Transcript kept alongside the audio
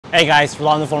Hey guys,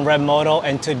 Rolando from ReveMoto,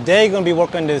 and today we're going to be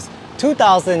working on this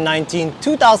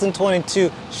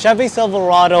 2019-2022 Chevy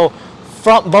Silverado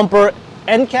front bumper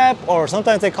end cap, or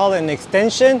sometimes they call it an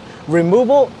extension,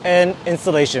 removal, and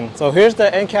installation. So here's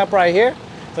the end cap right here.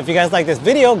 So if you guys like this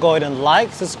video, go ahead and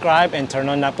like, subscribe, and turn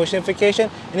on that push notification.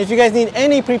 And if you guys need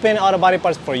any pre-painted auto body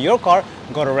parts for your car,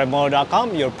 go to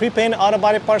ReveMoto.com, your pre-painted auto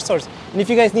body parts source. And if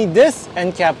you guys need this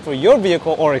end cap for your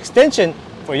vehicle or extension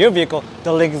for your vehicle,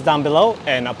 the link is down below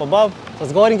and up above. So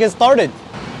let's go ahead and get started.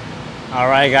 All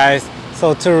right guys,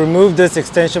 so to remove this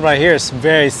extension right here, it's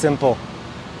very simple.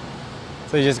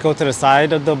 So you just go to the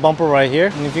side of the bumper right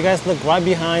here, and if you guys look right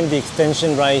behind the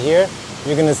extension right here,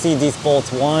 you're gonna see these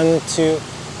bolts 1, 2,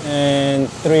 and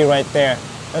 3 right there.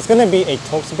 That's gonna be a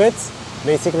Torx bits.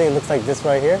 Basically it looks like this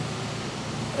right here,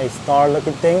 a star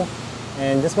looking thing,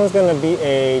 and this one's gonna be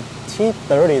a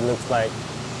T30 looks like.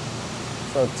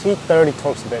 So T30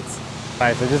 Torx bits. All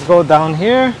right, so just go down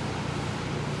here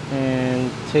and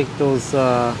take those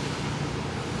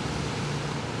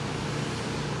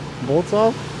bolts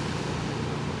off.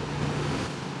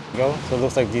 There you go. So it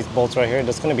looks like these bolts right here.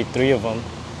 There's going to be 3 of them.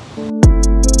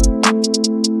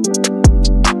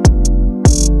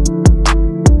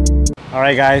 All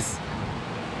right, guys.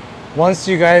 Once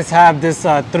you guys have this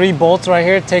 3 bolts right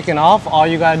here taken off, all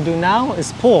you got to do now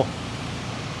is pull.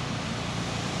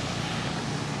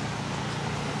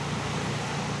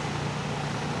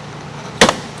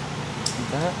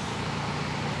 That.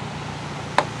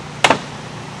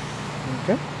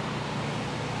 Okay.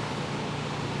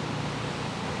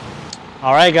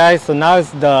 All right guys, so now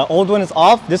the old one is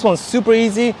off. This one's super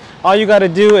easy. All you got to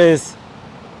do is,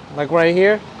 like right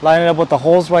here, line it up with the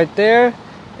holes right there,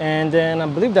 and then I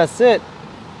believe that's it.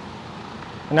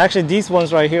 And actually these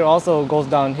ones right here also goes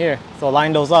down here, so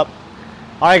line those up.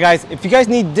 All right guys, if you guys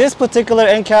need this particular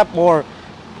end cap or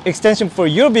extension for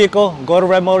your vehicle, go to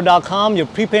ReveMoto.com, your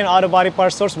pre-painted auto body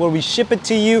parts source, where we ship it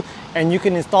to you and you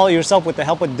can install it yourself with the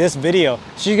help of this video.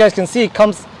 So you guys can see it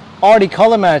comes already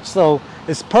color matched, so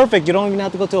it's perfect. You don't even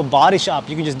have to go to a body shop.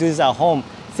 You can just do this at home,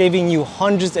 saving you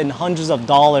hundreds and hundreds of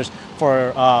dollars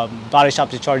for body shop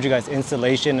to charge you guys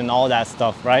installation and all that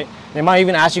stuff, right? They might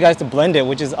even ask you guys to blend it,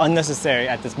 which is unnecessary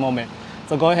at this moment.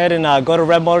 So go ahead and go to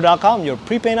ReveMoto.com, your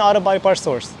pre-painted auto body parts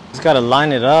source. Just gotta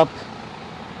line it up,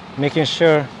 making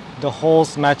sure the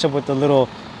holes match up with the little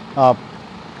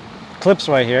clips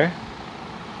right here.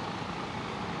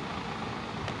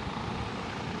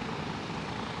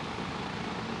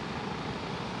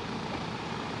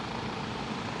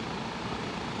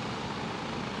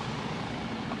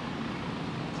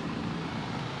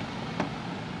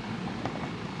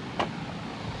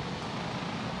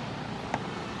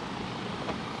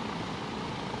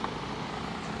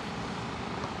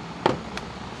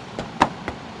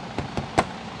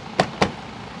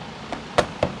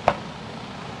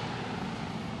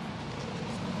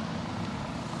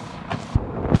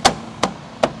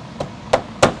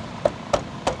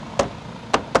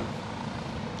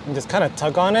 And just kind of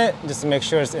tug on it just to make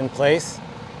sure it's in place,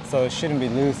 so it shouldn't be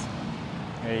loose.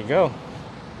 There you go.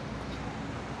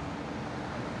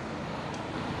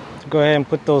 So go ahead and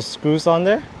put those screws on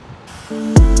there.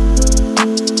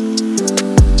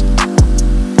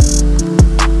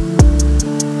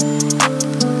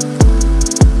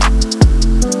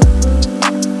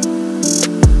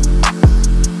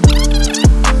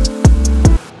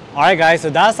 Alright guys, so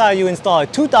that's how you install a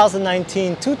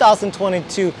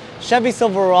 2019-2022 Chevy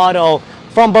Silverado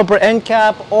front bumper end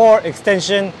cap or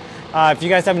extension. If you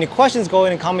guys have any questions, go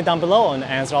ahead and comment down below and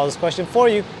answer all those questions for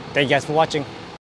you. Thank you guys for watching.